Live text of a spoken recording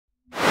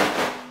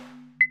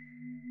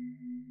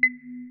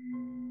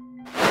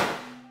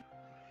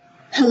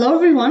Hello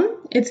everyone,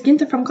 it's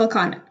Ginta from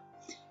Calconic.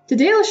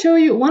 Today I'll show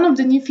you one of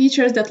the new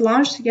features that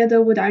launched together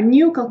with our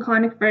new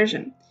Calconic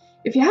version.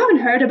 If you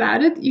haven't heard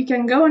about it, you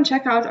can go and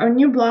check out our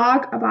new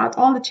blog about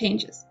all the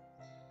changes.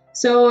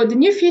 So the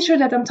new feature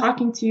that I'm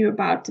talking to you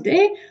about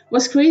today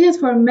was created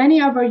for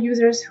many of our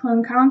users who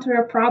encounter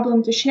a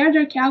problem to share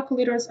their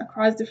calculators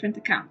across different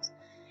accounts.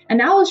 And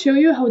now I'll show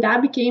you how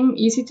that became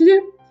easy to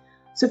do.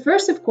 So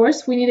first, of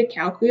course, we need a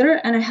calculator,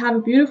 and I have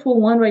a beautiful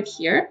one right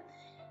here.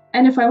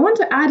 And if I want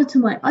to add it to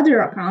my other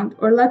account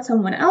or let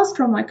someone else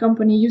from my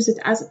company use it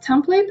as a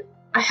template,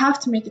 I have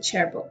to make it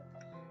shareable.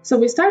 So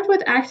we start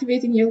with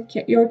activating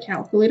your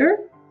calculator.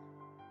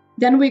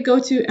 Then we go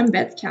to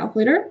Embed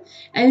Calculator.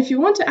 And if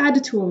you want to add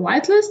it to a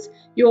whitelist,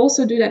 you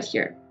also do that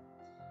here.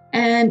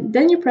 And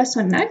then you press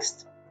on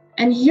Next.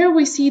 And here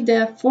we see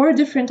the 4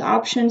 different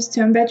options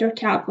to embed your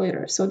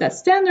calculator. So that's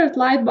Standard,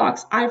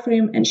 Lightbox,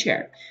 iframe, and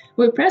Share.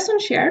 We press on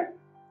Share.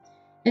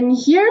 And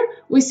here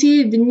we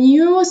see the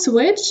new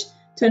switch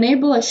to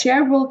enable a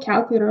shareable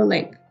calculator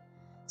link.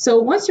 So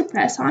once you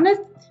press on it,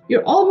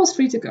 you're almost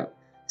free to go.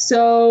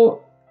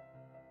 So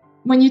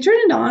when you turn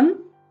it on,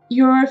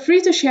 you're free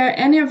to share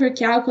any of your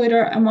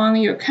calculator among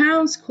your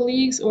accounts,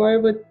 colleagues,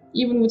 or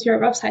even with your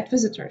website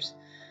visitors.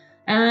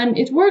 And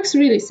it works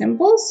really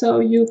simple. So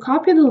you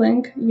copy the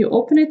link, you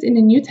open it in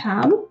a new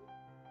tab,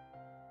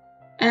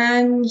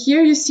 and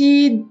here you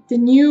see the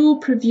new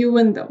preview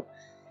window.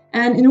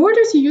 And in order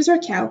to use our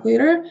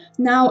calculator,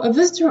 now a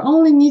visitor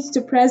only needs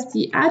to press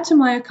the Add to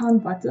My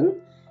Account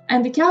button,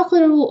 and the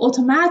calculator will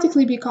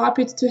automatically be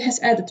copied to his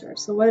editor.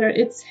 So whether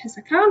it's his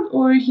account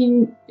or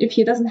if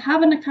he doesn't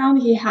have an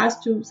account, he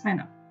has to sign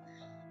up.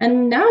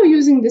 And now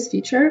using this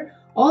feature,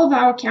 all of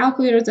our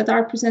calculators that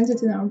are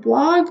presented in our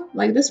blog,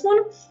 like this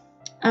one,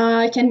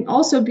 can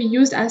also be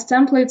used as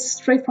templates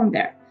straight from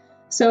there.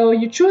 So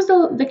you choose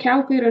the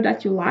calculator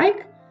that you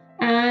like,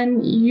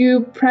 and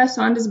you press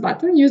on this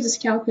button, use this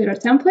calculator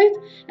template,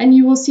 and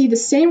you will see the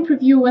same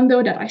preview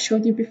window that I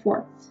showed you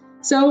before.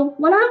 So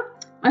voila!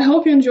 I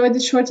hope you enjoyed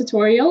this short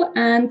tutorial,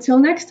 and till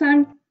next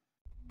time!